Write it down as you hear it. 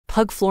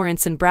Pugh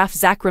Florence and Braff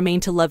Zach remain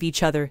to love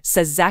each other,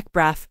 says Zach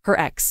Braff, her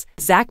ex.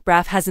 Zach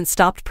Braff hasn't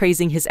stopped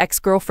praising his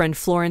ex-girlfriend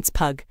Florence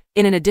Pugh.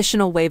 In an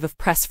additional wave of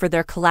press for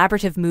their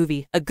collaborative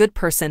movie, A Good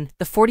Person,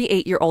 the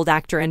 48-year-old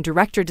actor and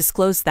director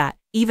disclosed that,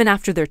 even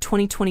after their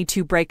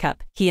 2022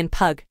 breakup, he and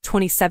Pugh,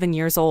 27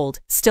 years old,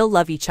 still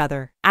love each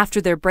other.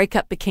 After their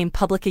breakup became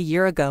public a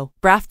year ago,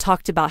 Braff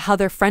talked about how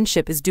their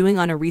friendship is doing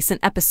on a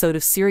recent episode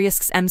of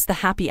SiriusXM's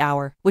The Happy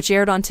Hour, which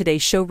aired on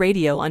Today's Show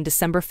Radio on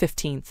December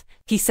 15th.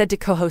 He said to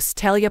co-hosts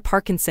Talia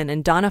Parkinson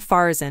and Donna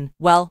Farazan,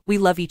 "Well, we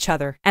love each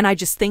other, and I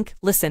just think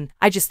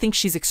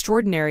she's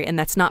extraordinary, and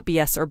that's not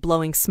BS or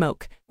blowing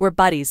smoke. We're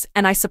buddies,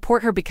 and I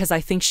support her because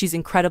I think she's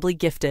incredibly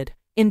gifted.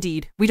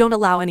 Indeed, we don't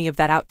allow any of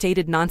that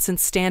outdated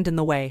nonsense stand in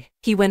the way."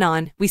 He went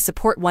on, "We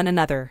support one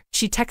another.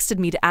 She texted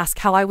me to ask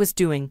how I was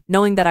doing,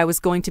 knowing that I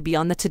was going to be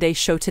on the Today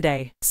Show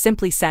today.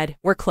 Simply said,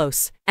 we're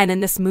close. And in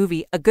this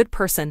movie, A Good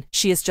Person,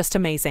 she is just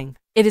amazing.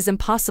 It is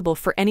impossible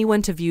for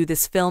anyone to view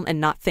this film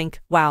and not think,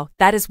 wow,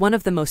 that is one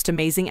of the most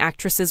amazing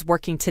actresses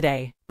working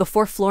today."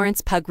 Before Florence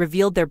Pugh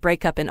revealed their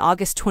breakup in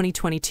August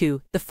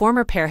 2022, the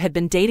former pair had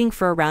been dating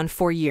for around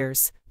 4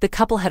 years. The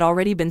couple had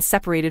already been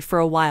separated for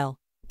a while.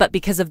 But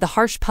because of the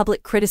harsh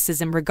public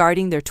criticism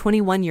regarding their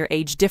 21-year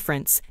age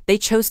difference, they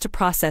chose to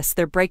process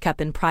their breakup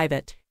in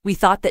private. "We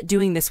thought that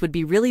doing this would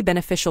be really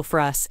beneficial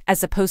for us,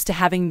 as opposed to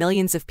having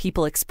millions of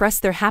people express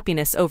their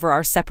happiness over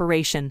our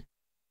separation,"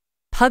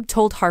 Pugh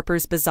told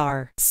Harper's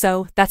Bazaar.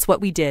 "So, that's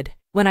what we did.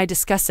 When I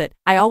discuss it,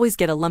 I always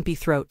get a lumpy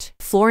throat."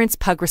 Florence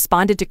Pugh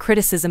responded to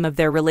criticism of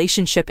their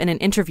relationship in an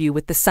interview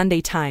with the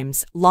Sunday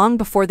Times, long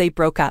before they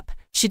broke up.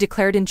 She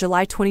declared in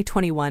July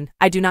 2021,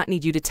 "I do not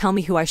need you to tell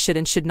me who I should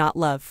and should not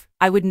love.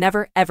 I would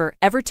never, ever,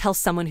 ever tell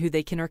someone who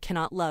they can or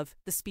cannot love,"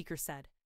 the speaker said.